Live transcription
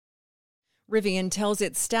Rivian tells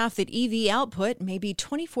its staff that EV output may be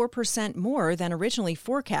 24% more than originally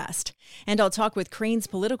forecast. And I'll talk with Crain's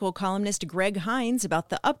political columnist Greg Hines about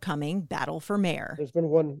the upcoming battle for mayor. There's been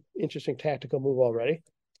one interesting tactical move already.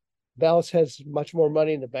 Vallas has much more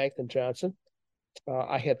money in the bank than Johnson.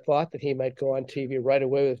 I had thought that he might go on TV right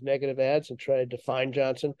away with negative ads and try to define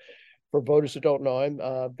Johnson for voters who don't know him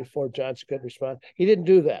before Johnson could respond. He didn't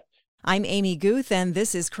do that. I'm Amy Guth, and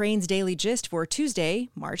this is Crain's Daily Gist for Tuesday,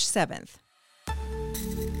 March 7th.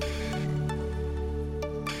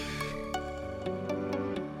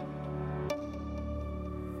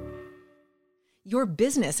 Your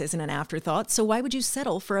business isn't an afterthought, so why would you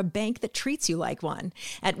settle for a bank that treats you like one?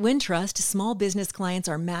 At Wintrust, small business clients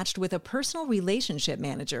are matched with a personal relationship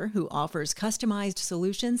manager who offers customized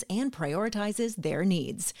solutions and prioritizes their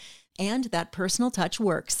needs. And that personal touch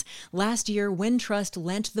works. Last year, Wintrust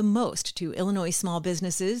lent the most to Illinois small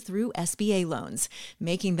businesses through SBA loans,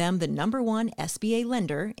 making them the #1 SBA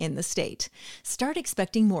lender in the state. Start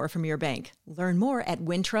expecting more from your bank. Learn more at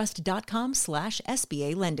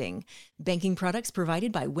wintrust.com/SBA lending. Banking products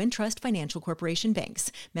provided by Wintrust Financial Corporation Banks.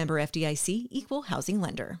 Member FDIC, Equal Housing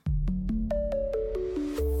Lender.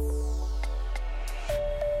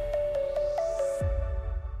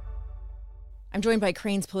 I'm joined by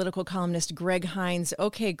Crain's political columnist Greg Hines.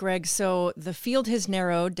 Okay, Greg, so the field has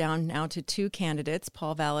narrowed down now to two candidates,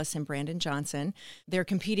 Paul Vallas and Brandon Johnson. They're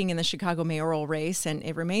competing in the Chicago mayoral race, and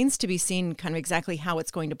it remains to be seen kind of exactly how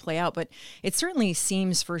it's going to play out. But it certainly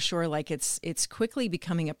seems for sure like it's quickly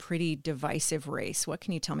becoming a pretty divisive race. What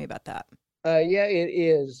can you tell me about that? Yeah, it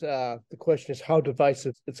is. The question is how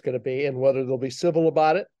divisive it's going to be and whether they'll be civil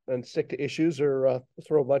about it and stick to issues or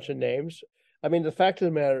throw a bunch of names. I mean, the fact of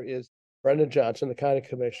the matter is, Brandon Johnson, the county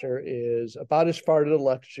commissioner, is about as far to the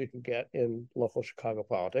left as you can get in local Chicago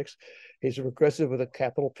politics. He's a progressive with a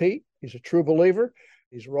capital P. He's a true believer.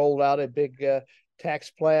 He's rolled out a big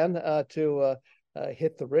tax plan to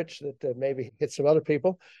hit the rich that maybe hit some other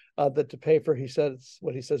people that to pay for,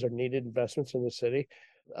 what he says are needed investments in the city.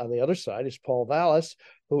 On the other side is Paul Vallas,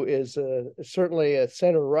 who is certainly a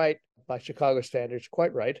center-right by Chicago standards,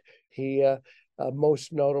 quite right. He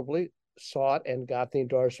most notably sought and got the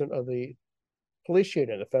endorsement of the police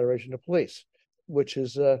union, the Federation of Police, which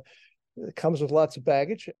is comes with lots of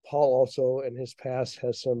baggage. Paul also, in his past,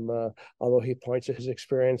 has some, although he points to his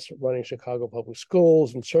experience running Chicago public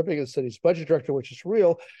schools and serving as the city's budget director, which is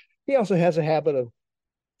real, he also has a habit of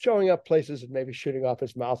showing up places and maybe shooting off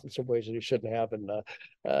his mouth in some ways that he shouldn't have. And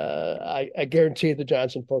I guarantee the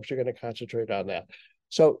Johnson folks are going to concentrate on that.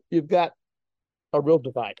 So you've got a real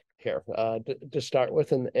divide here to start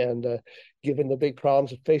with, and given the big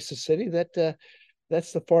problems that face the city,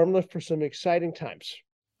 that's the formula for some exciting times.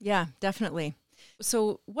 Yeah, definitely.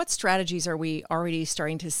 So what strategies are we already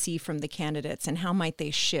starting to see from the candidates, and how might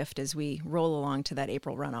they shift as we roll along to that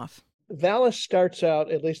April runoff? Vallas starts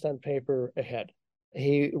out, at least on paper, ahead.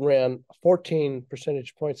 He ran 14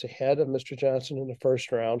 percentage points ahead of Mr. Johnson in the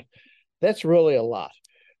first round. That's really a lot.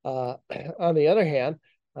 On the other hand,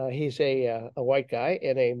 he's a white guy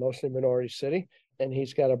in a mostly minority city, and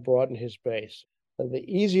he's got to broaden his base. The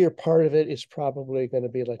easier part of it is probably going to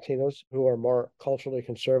be Latinos, who are more culturally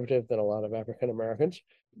conservative than a lot of African Americans.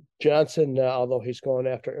 Johnson, although he's going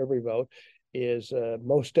after every vote, is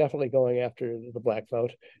most definitely going after the black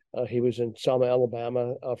vote. He was in Selma,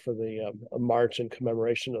 Alabama for the march in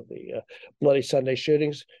commemoration of the Bloody Sunday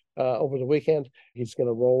shootings over the weekend. He's going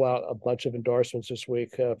to roll out a bunch of endorsements this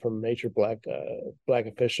week from major black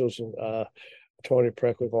officials. Tony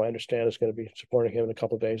Preckwinkle, I understand, is going to be supporting him in a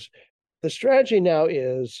couple of days. The strategy now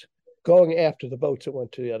is going after the votes that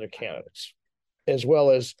went to the other candidates, as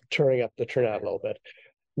well as turning up the turnout a little bit.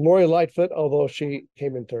 Lori Lightfoot, although she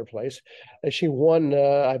came in third place, she won,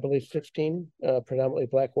 I believe, 15 predominantly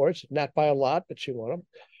black wards, not by a lot, but she won them.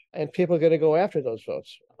 And people are going to go after those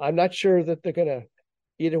votes. I'm not sure that they're going to,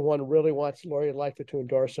 either one really wants Lori Lightfoot to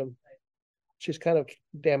endorse them. She's kind of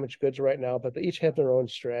damaged goods right now, but they each have their own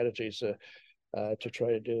strategies to try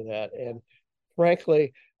to do that. And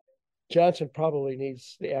frankly, Johnson probably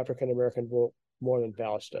needs the African-American vote more than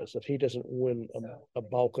Vallas does. If he doesn't win a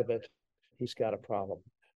bulk of it, he's got a problem.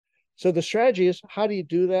 So the strategy is, how do you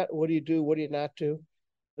do that? What do you do? What do you not do?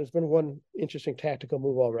 There's been one interesting tactical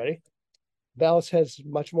move already. Vallas has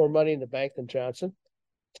much more money in the bank than Johnson.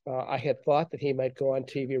 I had thought that he might go on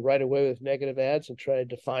TV right away with negative ads and try to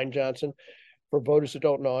define Johnson for voters who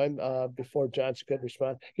don't know him before Johnson could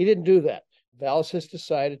respond. He didn't do that. Vallas has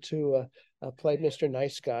decided to play Mr.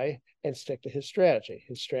 Nice Guy and stick to his strategy.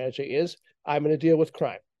 His strategy is, I'm going to deal with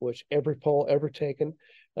crime, which every poll ever taken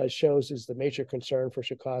shows is the major concern for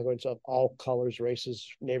Chicagoans of all colors, races,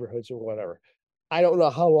 neighborhoods, or whatever. I don't know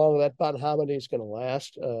how long that bonhominy is going to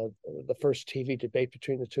last. The first TV debate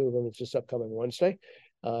between the two of them is this upcoming Wednesday.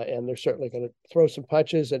 And they're certainly going to throw some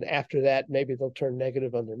punches. And after that, maybe they'll turn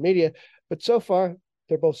negative on their media. But so far,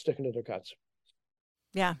 they're both sticking to their guns.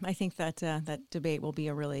 Yeah, I think that that debate will be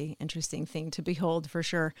a really interesting thing to behold for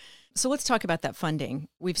sure. So let's talk about that funding.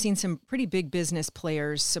 We've seen some pretty big business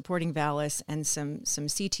players supporting Vallas and some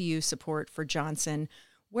CTU support for Johnson.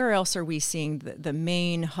 Where else are we seeing the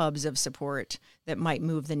main hubs of support that might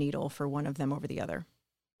move the needle for one of them over the other?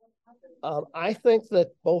 I think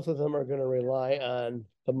that both of them are going to rely on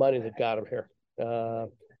the money that got them here.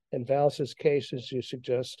 In Vallas's case, as you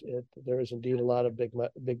suggest, there is indeed a lot of big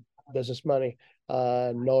business money,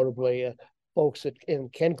 notably folks in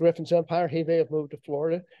Ken Griffin's empire. He may have moved to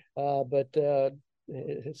Florida, but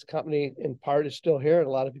his company in part is still here, and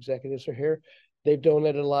a lot of executives are here. They've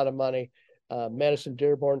donated a lot of money. Madison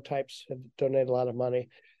Dearborn types have donated a lot of money.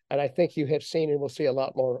 And I think you have seen and will see a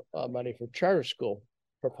lot more money from charter school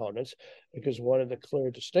proponents, because one of the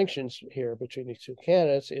clear distinctions here between these two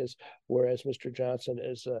candidates is, whereas Mr. Johnson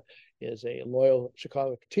is a loyal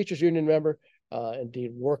Chicago Teachers Union member,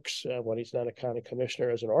 indeed works when he's not a county commissioner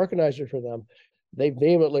as an organizer for them, they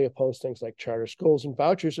vehemently oppose things like charter schools and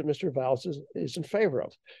vouchers that Mr. Vallas is in favor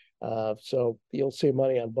of. So you'll see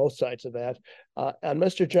money on both sides of that. On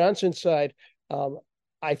Mr. Johnson's side,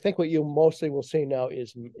 I think what you mostly will see now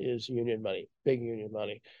is union money, big union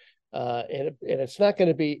money. And it's not going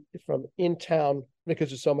to be from in town because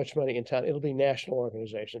there's so much money in town. It'll be national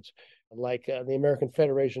organizations like the American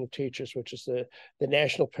Federation of Teachers, which is the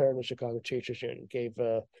national parent of the Chicago Teachers Union, gave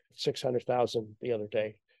 $600,000 the other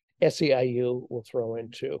day. SEIU will throw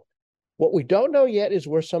in too. What we don't know yet is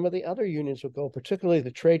where some of the other unions will go, particularly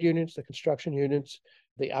the trade unions, the construction unions,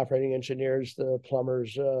 the operating engineers, the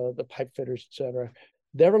plumbers, the pipe fitters, et cetera.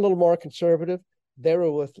 They're a little more conservative. They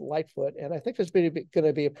were with Lightfoot, and I think there's going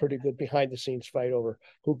to be a pretty good behind-the-scenes fight over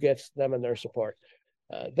who gets them and their support.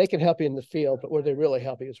 They can help you in the field, but where they really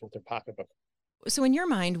help you is with their pocketbook. So in your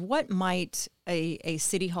mind, what might a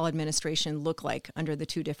City Hall administration look like under the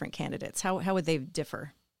two different candidates? How would they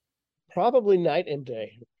differ? Probably night and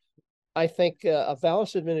day. I think a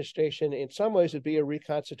Vallas administration in some ways would be a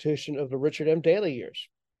reconstitution of the Richard M. Daley years.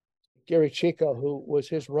 Gary Chico, who was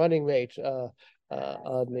his running mate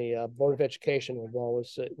on the Board of Education when Wall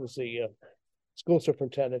was the school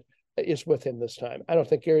superintendent, is with him this time. I don't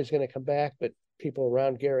think Gary's going to come back, but people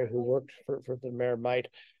around Gary who worked for the mayor might.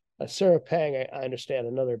 Sarah Pang, I understand,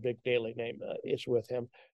 another big Daley name, is with him.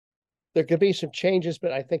 There could be some changes,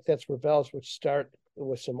 but I think that's where Vallas would start,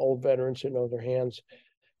 with some old veterans who know their hands.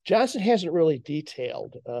 Johnson hasn't really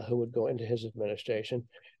detailed who would go into his administration,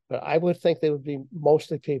 but I would think they would be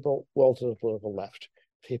mostly people well to the political left,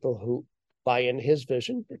 people who buy into his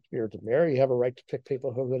vision. If you're the mayor, you have a right to pick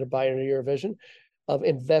people who are going to buy into your vision of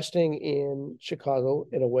investing in Chicago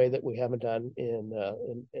in a way that we haven't done in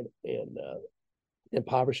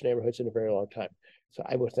impoverished neighborhoods in a very long time. So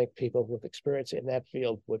I would think people with experience in that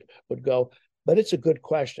field would go. But it's a good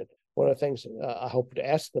question. One of the things I hope to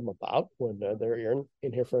ask them about when they're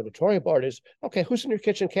in here for an editorial board is, okay, who's in your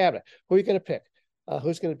kitchen cabinet? Who are you going to pick?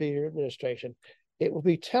 Who's going to be your administration? It will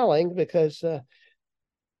be telling, because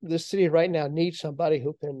this city right now needs somebody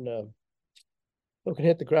who can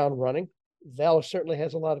hit the ground running. Vallas certainly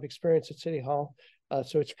has a lot of experience at City Hall,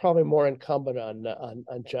 so it's probably more incumbent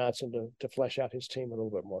on Johnson to flesh out his team a little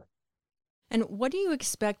bit more. And what do you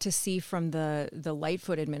expect to see from the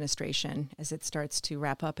Lightfoot administration as it starts to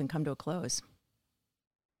wrap up and come to a close?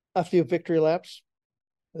 A few victory laps.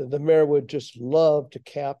 The mayor would just love to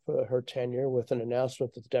cap her tenure with an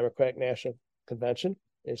announcement that the Democratic National Convention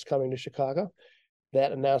is coming to Chicago.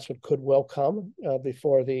 That announcement could well come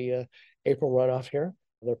before the April runoff here.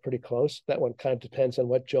 They're pretty close. That one kind of depends on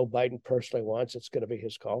what Joe Biden personally wants. It's going to be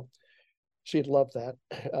his call. She'd love that.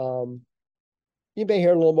 You may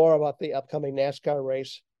hear a little more about the upcoming NASCAR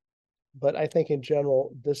race, but I think in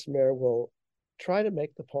general, this mayor will try to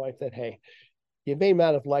make the point that, hey, you may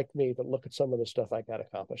not have liked me, but look at some of the stuff I got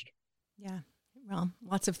accomplished. Yeah, well,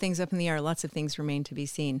 lots of things up in the air. Lots of things remain to be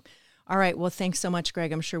seen. All right. Well, thanks so much,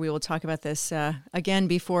 Greg. I'm sure we will talk about this again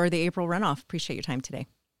before the April runoff. Appreciate your time today.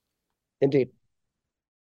 Indeed.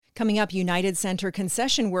 Coming up, United Center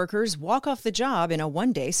concession workers walk off the job in a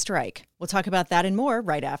one-day strike. We'll talk about that and more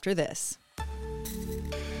right after this.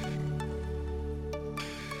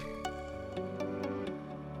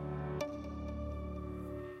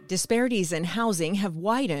 Disparities in housing have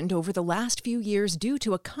widened over the last few years due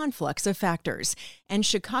to a conflux of factors, and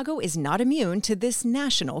Chicago is not immune to this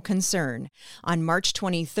national concern. On March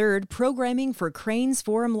 23rd, programming for Crain's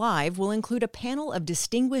Forum Live will include a panel of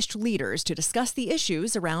distinguished leaders to discuss the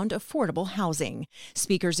issues around affordable housing.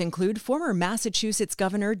 Speakers include former Massachusetts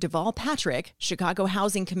Governor Deval Patrick, Chicago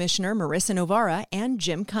Housing Commissioner Marissa Novara, and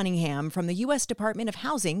Jim Cunningham from the U.S. Department of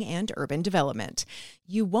Housing and Urban Development.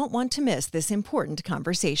 You won't want to miss this important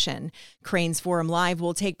conversation. Crain's Forum Live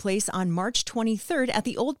will take place on March 23rd at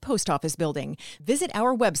the Old Post Office Building. Visit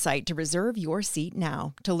our website to reserve your seat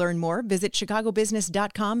now. To learn more, visit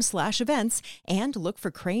chicagobusiness.com/events and look for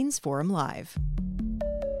Crain's Forum Live.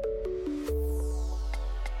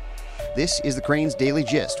 This is the Crain's Daily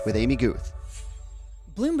Gist with Amy Guth.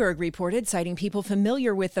 Bloomberg reported, citing people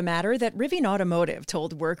familiar with the matter, that Rivian Automotive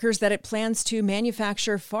told workers that it plans to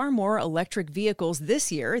manufacture far more electric vehicles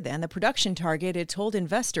this year than the production target it told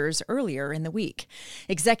investors earlier in the week.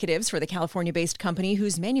 Executives for the California-based company,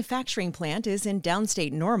 whose manufacturing plant is in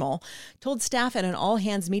downstate Normal, told staff at an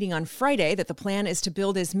all-hands meeting on Friday that the plan is to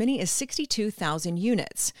build as many as 62,000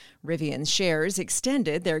 units. Rivian's shares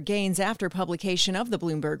extended their gains after publication of the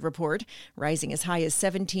Bloomberg report, rising as high as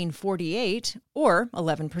 $17.48 or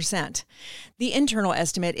 11%. The internal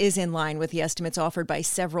estimate is in line with the estimates offered by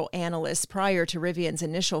several analysts prior to Rivian's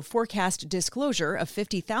initial forecast disclosure of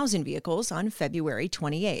 50,000 vehicles on February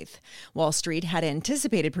 28th. Wall Street had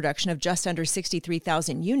anticipated production of just under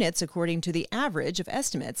 63,000 units, according to the average of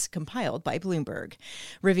estimates compiled by Bloomberg.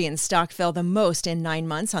 Rivian's stock fell the most in 9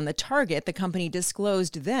 months on the target the company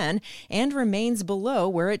disclosed then and remains below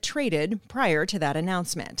where it traded prior to that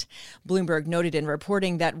announcement. Bloomberg noted in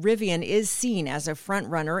reporting that Rivian is seen as a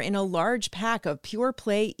frontrunner in a large pack of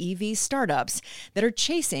pure-play EV startups that are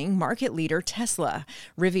chasing market leader Tesla.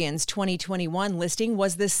 Rivian's 2021 listing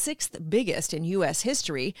was the 6th biggest in U.S.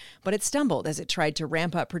 history, but it stumbled as it tried to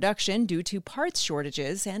ramp up production due to parts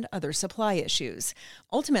shortages and other supply issues.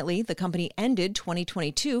 Ultimately, the company ended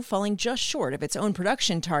 2022 falling just short of its own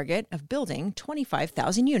production target of building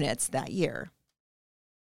 25,000 units that year.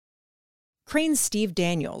 Crain's Steve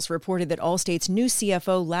Daniels reported that Allstate's new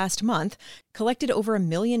CFO last month collected over $1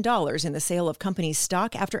 million in the sale of company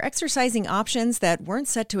stock after exercising options that weren't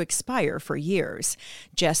set to expire for years.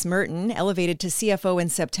 Jess Merton, elevated to CFO in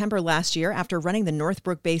September last year after running the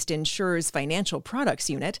Northbrook-based insurer's financial products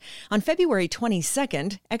unit, on February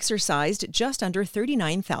 22nd exercised just under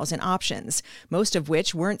 39,000 options, most of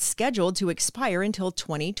which weren't scheduled to expire until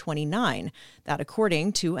 2029. That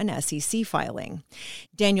according to an SEC filing.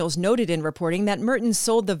 Daniels noted in reporting that Merton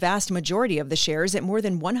sold the vast majority of the shares at more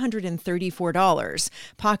than $134,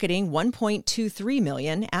 pocketing $1.23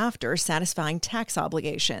 million after satisfying tax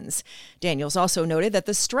obligations. Daniels also noted that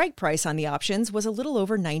the strike price on the options was a little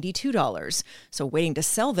over $92, so waiting to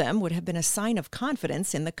sell them would have been a sign of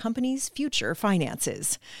confidence in the company's future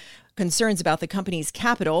finances. Concerns about the company's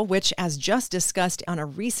capital, which, as just discussed on a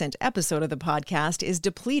recent episode of the podcast, is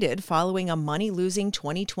depleted following a money-losing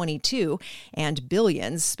 2022 and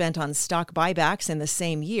billions spent on stock buybacks in the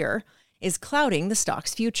same year, is clouding the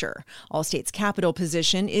stock's future. Allstate's capital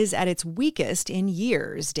position is at its weakest in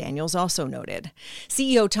years, Daniels also noted.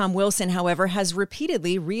 CEO Tom Wilson, however, has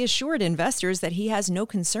repeatedly reassured investors that he has no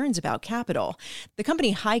concerns about capital. The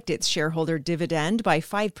company hiked its shareholder dividend by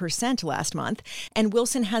 5% last month, and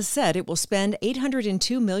Wilson has said it will spend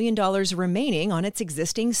 $802 million remaining on its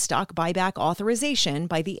existing stock buyback authorization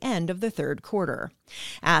by the end of the third quarter.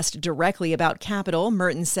 Asked directly about capital,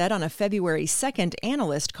 Merton said on a February 2nd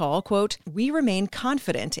analyst call, quote, "We remain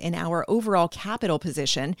confident in our overall capital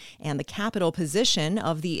position and the capital position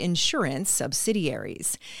of the insurance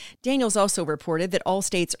subsidiaries." Daniels also reported that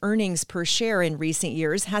Allstate's earnings per share in recent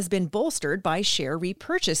years has been bolstered by share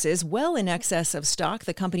repurchases well in excess of stock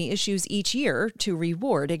the company issues each year to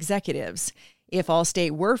reward executives. If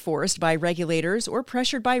Allstate were forced by regulators or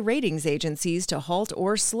pressured by ratings agencies to halt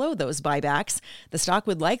or slow those buybacks, the stock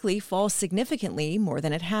would likely fall significantly more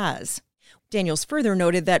than it has. Daniels further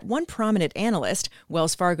noted that one prominent analyst,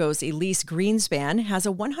 Wells Fargo's Elyse Greenspan, has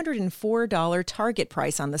a $104 target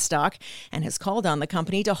price on the stock and has called on the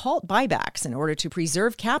company to halt buybacks in order to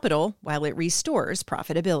preserve capital while it restores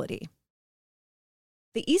profitability.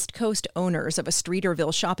 The East Coast owners of a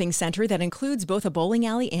Streeterville shopping center that includes both a bowling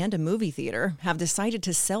alley and a movie theater have decided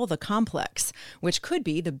to sell the complex, which could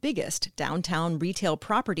be the biggest downtown retail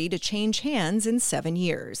property to change hands in 7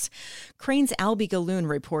 years. Crain's Albie Galoon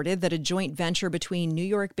reported that a joint venture between New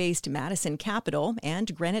York-based Madison Capital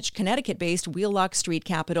and Greenwich, Connecticut-based Wheelock Street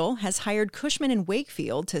Capital has hired Cushman &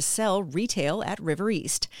 Wakefield to sell retail at River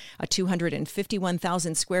East, a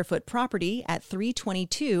 251,000 square foot property at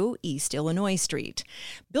 322 East Illinois Street.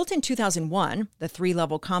 Built in 2001, the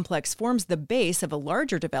three-level complex forms the base of a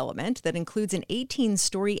larger development that includes an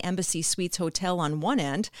 18-story Embassy Suites hotel on one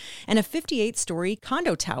end and a 58-story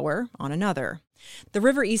condo tower on another. The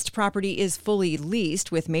River East property is fully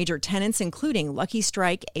leased with major tenants including Lucky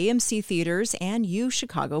Strike, AMC Theaters, and U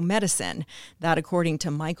Chicago Medicine. That according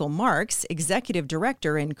to Michael Marks, executive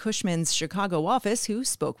director in Cushman's Chicago office, who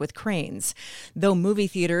spoke with Crain's. Though movie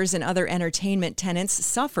theaters and other entertainment tenants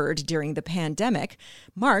suffered during the pandemic,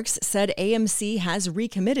 Marks said AMC has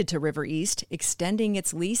recommitted to River East, extending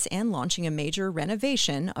its lease and launching a major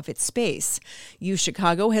renovation of its space. U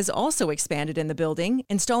Chicago has also expanded in the building,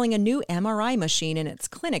 installing a new MRI machine in its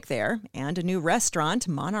clinic there, and a new restaurant,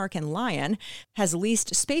 Monarch and Lion, has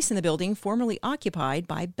leased space in the building formerly occupied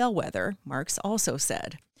by Bellwether, Marks also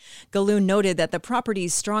said. Galloon noted that the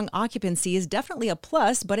property's strong occupancy is definitely a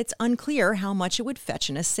plus, but it's unclear how much it would fetch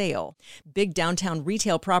in a sale. Big downtown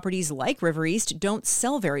retail properties like River East don't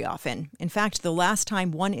sell very often. In fact, the last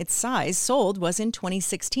time one its size sold was in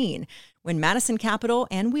 2016, when Madison Capital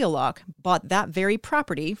and Wheelock bought that very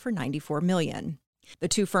property for $94 million. The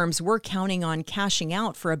two firms were counting on cashing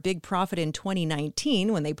out for a big profit in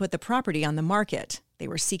 2019 when they put the property on the market. They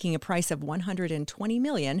were seeking a price of $120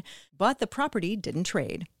 million, but the property didn't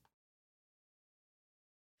trade.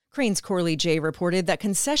 Crain's Corley J. reported that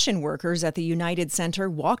concession workers at the United Center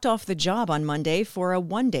walked off the job on Monday for a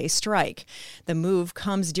one-day strike. The move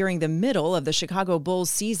comes during the middle of the Chicago Bulls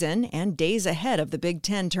season and days ahead of the Big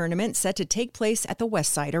Ten tournament set to take place at the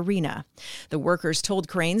Westside Arena. The workers told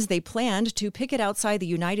Crain's they planned to picket outside the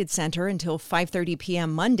United Center until 5:30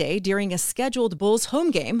 p.m. Monday during a scheduled Bulls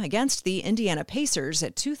home game against the Indiana Pacers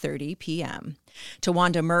at 2:30 p.m.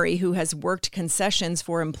 Tawanda Murray, who has worked concessions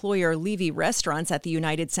for employer Levy Restaurants at the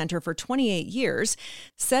United Center for 28 years,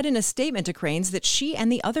 said in a statement to Crain's that she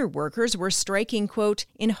and the other workers were striking, quote,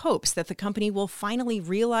 in hopes that the company will finally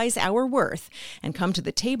realize our worth and come to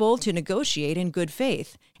the table to negotiate in good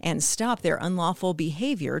faith and stop their unlawful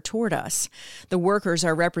behavior toward us. The workers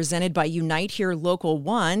are represented by Unite Here Local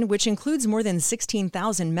 1, which includes more than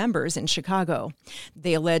 16,000 members in Chicago.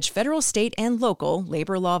 They allege federal, state, and local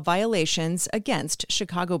labor law violations against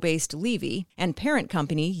Chicago-based Levy and parent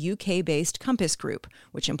company UK-based Compass Group,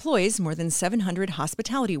 which employs more than 700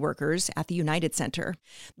 hospitality workers at the United Center.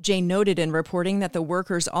 Jane noted in reporting that the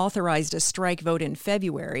workers authorized a strike vote in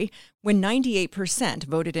February when 98%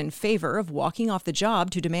 voted in favor of walking off the job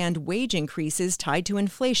to demand wage increases tied to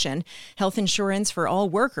inflation, health insurance for all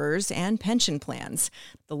workers, and pension plans.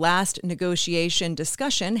 The last negotiation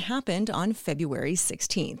discussion happened on February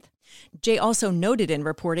 16th. Jay also noted in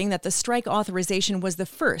reporting that the strike authorization was the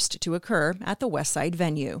first to occur at the Westside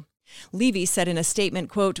venue. Levy said in a statement,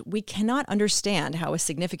 quote, we cannot understand how a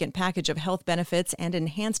significant package of health benefits and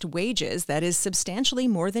enhanced wages that is substantially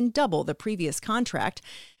more than double the previous contract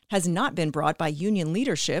has not been brought by union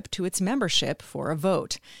leadership to its membership for a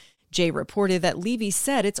vote. Jay reported that Levy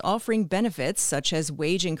said it's offering benefits such as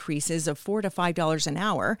wage increases of $4 to $5 an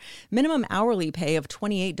hour, minimum hourly pay of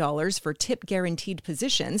 $28 for tip-guaranteed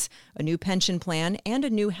positions, a new pension plan, and a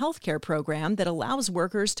new health care program that allows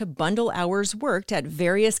workers to bundle hours worked at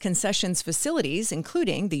various concessions facilities,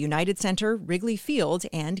 including the United Center, Wrigley Field,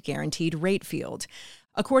 and Guaranteed Rate Field.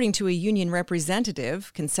 According to a union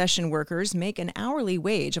representative, concession workers make an hourly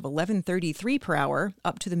wage of $11.33 per hour,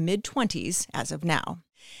 up to the mid-20s as of now.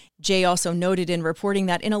 Jay also noted in reporting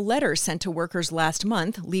that in a letter sent to workers last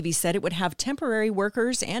month, Levy said it would have temporary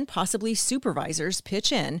workers and possibly supervisors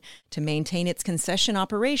pitch in to maintain its concession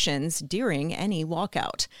operations during any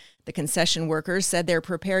walkout. The concession workers said they're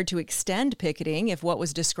prepared to extend picketing if what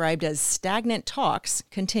was described as stagnant talks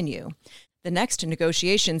continue. The next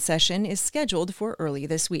negotiation session is scheduled for early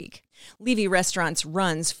this week. Levy Restaurants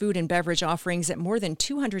runs food and beverage offerings at more than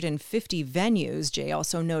 250 venues, Jay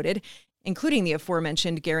also noted, including the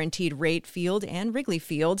aforementioned Guaranteed Rate Field and Wrigley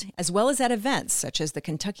Field, as well as at events such as the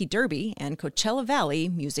Kentucky Derby and Coachella Valley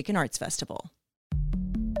Music and Arts Festival.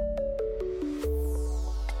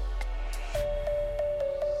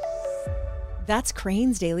 That's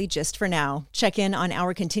Crain's Daily Gist for now. Check in on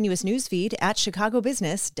our continuous news feed at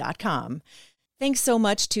chicagobusiness.com. Thanks so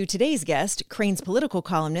much to today's guest, Crain's political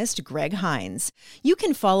columnist, Greg Hines. You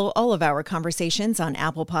can follow all of our conversations on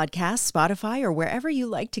Apple Podcasts, Spotify, or wherever you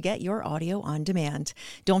like to get your audio on demand.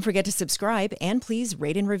 Don't forget to subscribe and please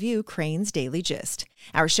rate and review Crain's Daily Gist.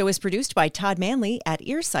 Our show is produced by Todd Manley at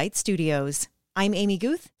Earsight Studios. I'm Amy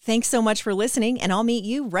Guth. Thanks so much for listening, and I'll meet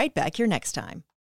you right back here next time.